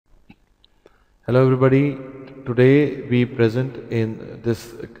Hello everybody. Today we present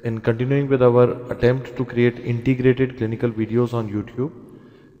in continuing with our attempt to create integrated clinical videos on YouTube.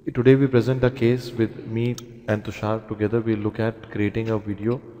 Today we present a case with me and Tushar. Together we'll look at creating a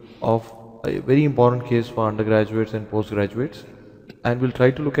video of a very important case for undergraduates and postgraduates, and we'll try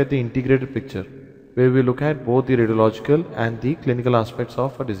to look at the integrated picture where we look at both the radiological and the clinical aspects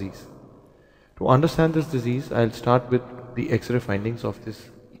of a disease. To understand this disease, I'll start with the X-ray findings of this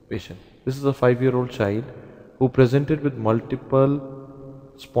patient. This is a 5-year-old child who presented with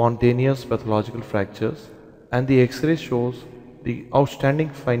multiple spontaneous pathological fractures, and the X-ray shows the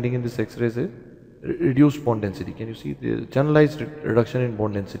outstanding finding in this X-ray is a reduced bone density. Can you see the generalized reduction in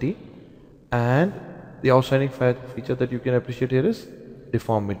bone density? And the outstanding feature that you can appreciate here is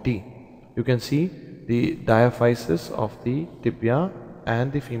deformity. You can see the diaphysis of the tibia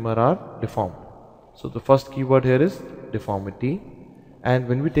and the femur are deformed. So the first keyword here is deformity. And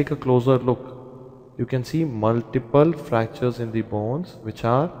when we take a closer look, you can see multiple fractures in the bones, which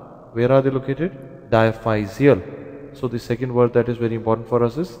are, where are they located? Diaphysial. So the second word that is very important for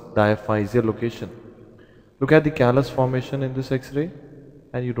us is diaphysial location. Look at the callus formation in this X-ray,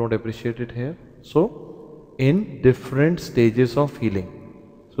 and you don't appreciate it here. So in different stages of healing.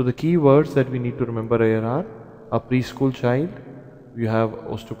 So the key words that we need to remember here are a preschool child. You have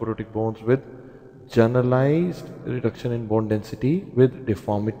osteoporotic bones with generalized reduction in bone density with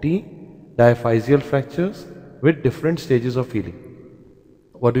deformity, diaphysial fractures with different stages of healing.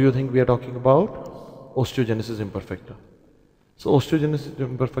 What do you think we are talking about? Osteogenesis imperfecta. So osteogenesis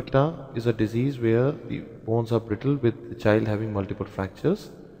imperfecta is a disease where the bones are brittle with the child having multiple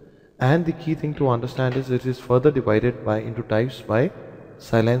fractures, and the key thing to understand is it is further divided into types by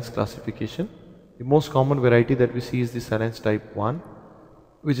Silence classification. The most common variety that we see is the Silence type 1,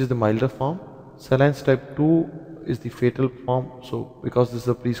 which is the milder form. Silence type 2 is the fatal form, so because this is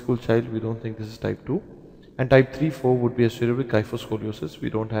a preschool child, we don't think this is type 2. And type 3-4 would be associated with kyphoscoliosis. We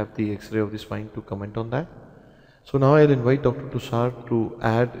don't have the X-ray of the spine to comment on that. So now I'll invite Dr. Tushar to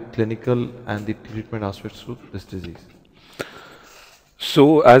add clinical and the treatment aspects to this disease.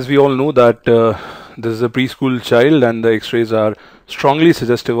 So as we all know that this is a preschool child and the X-rays are strongly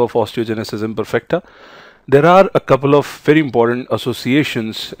suggestive of osteogenesis imperfecta. There are a couple of very important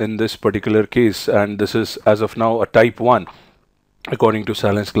associations in this particular case, and this is as of now a type 1 according to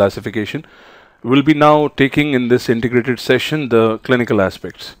Silence classification. We'll be now taking in this integrated session the clinical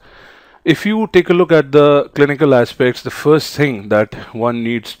aspects. If you take a look at the clinical aspects, the first thing that one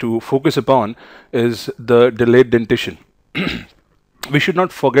needs to focus upon is the delayed dentition. We should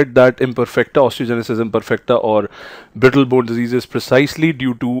not forget that imperfecta, osteogenesis imperfecta or brittle bone disease is precisely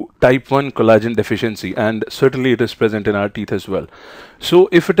due to type 1 collagen deficiency, and certainly it is present in our teeth as well. So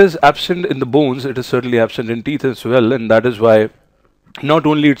if it is absent in the bones, it is certainly absent in teeth as well, and that is why not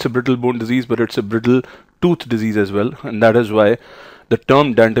only it's a brittle bone disease, but it's a brittle tooth disease as well, and that is why the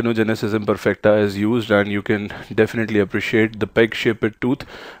term dentinogenesis imperfecta is used, and you can definitely appreciate the peg-shaped tooth.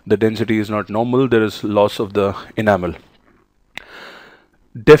 The density is not normal, there is loss of the enamel.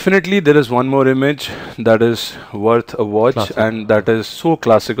 Definitely there is one more image that is worth a watch, classic, and that is so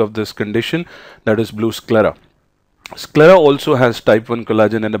classic of this condition, that is blue sclera. Sclera also has type 1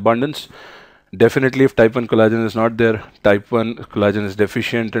 collagen in abundance. Definitely if type 1 collagen is not there, type 1 collagen is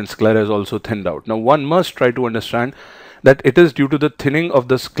deficient and sclera is also thinned out. Now one must try to understand that it is due to the thinning of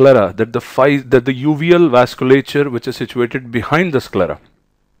the sclera that the uveal vasculature, which is situated behind the sclera,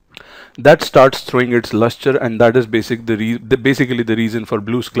 that starts throwing its luster, and that is basically the reason for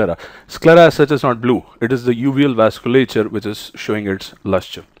blue sclera. Sclera as such is not blue, it is the uveal vasculature which is showing its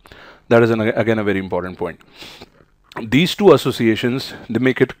luster. That is again a very important point. These two associations, they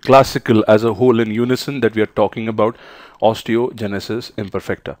make it classical as a whole in unison that we are talking about osteogenesis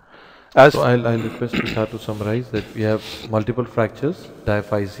imperfecta. So I'll request Tushar to summarize that we have multiple fractures,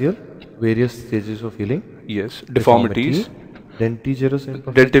 diaphysial, various stages of healing. Yes, deformities. Dentigenesis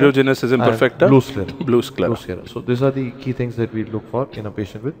imperfecta, blue sclera. So these are the key things that we look for in a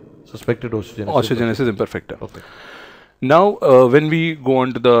patient with suspected osteogenesis imperfecta. Okay. Now when we go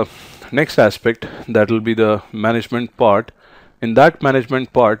on to the next aspect, that will be the management part. In that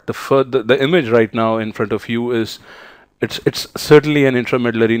management part, the image right now in front of you is, it's certainly an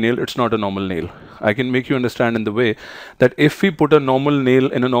intramedullary nail, it's not a normal nail. I can make you understand in the way that if we put a normal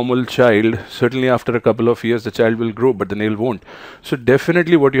nail in a normal child, certainly after a couple of years the child will grow, but the nail won't. So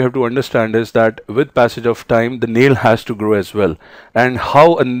definitely what you have to understand is that with passage of time, the nail has to grow as well. And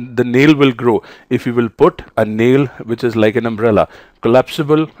how the nail will grow? If you will put a nail which is like an umbrella,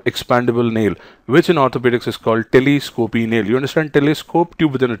 collapsible, expandable nail, which in orthopedics is called telescopy nail. You understand telescope?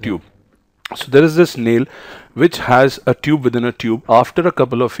 Tube within a tube. So there is this nail which has a tube within a tube. After a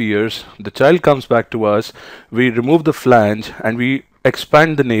couple of years, the child comes back to us, we remove the flange and we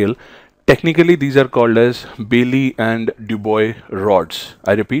expand the nail. Technically, these are called as Bailey and Dubois rods.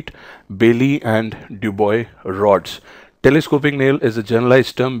 I repeat, Bailey and Dubois rods. Telescoping nail is a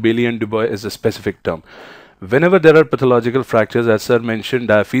generalized term, Bailey and Dubois is a specific term. Whenever there are pathological fractures, as sir mentioned,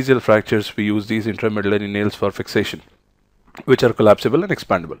 diaphyseal fractures, we use these intramedullary nails for fixation, which are collapsible and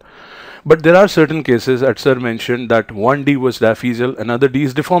expandable. But there are certain cases, as sir mentioned, that one D was diaphyseal, another D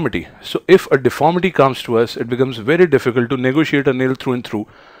is deformity. So if a deformity comes to us, it becomes very difficult to negotiate a nail through and through.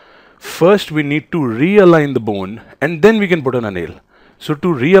 First, we need to realign the bone and then we can put on a nail. So to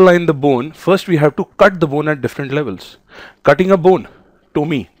realign the bone, first we have to cut the bone at different levels. Cutting a bone,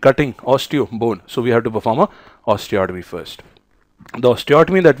 tomy, cutting, osteo, bone. So we have to perform a osteotomy first. The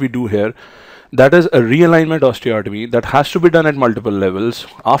osteotomy that we do here, that is a realignment osteotomy that has to be done at multiple levels.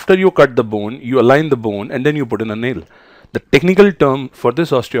 After you cut the bone, you align the bone and then you put in a nail. The technical term for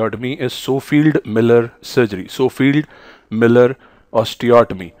this osteotomy is Schofield-Miller surgery, Schofield-Miller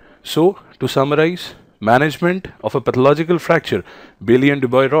osteotomy. So to summarize, management of a pathological fracture, Bailey and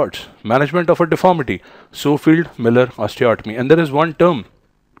Dubois rods. Management of a deformity, Schofield-Miller osteotomy. And there is one term.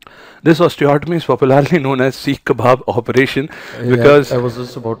 This osteotomy is popularly known as Sikh kebab operation because I was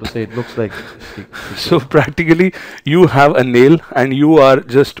just about to say it looks like so practically you have a nail and you are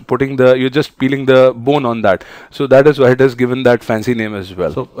just you're just peeling the bone on that. So that is why it has given that fancy name as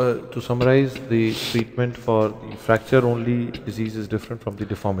well. So to summarize, the treatment for the fracture only disease is different from the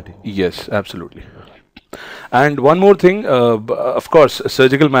deformity. Yes, absolutely. And one more thing, of course,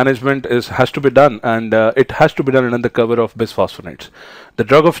 surgical management has to be done, and it has to be done under the cover of bisphosphonates, the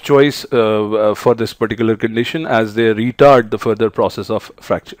drug of choice for this particular condition, as they retard the further process of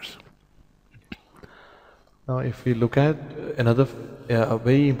fractures. Now, if we look at another a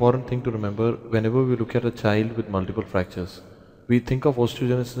very important thing to remember, whenever we look at a child with multiple fractures, we think of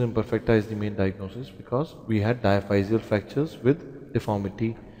osteogenesis imperfecta as the main diagnosis because we had diaphyseal fractures with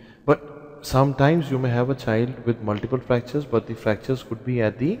deformity. But sometimes you may have a child with multiple fractures, but the fractures could be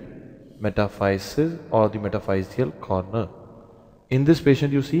at the metaphysis or the metaphyseal corner. In this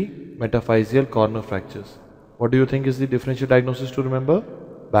patient, you see metaphyseal corner fractures. What do you think is the differential diagnosis to remember?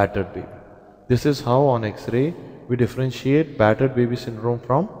 Battered baby. This is how on X-ray we differentiate battered baby syndrome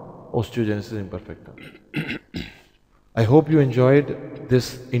from osteogenesis imperfecta. I hope you enjoyed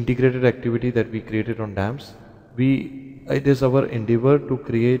this integrated activity that we created on dams. It is our endeavor to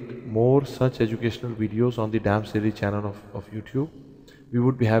create more such educational videos on the Dam Series channel of YouTube. We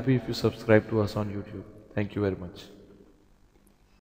would be happy if you subscribe to us on YouTube. Thank you very much.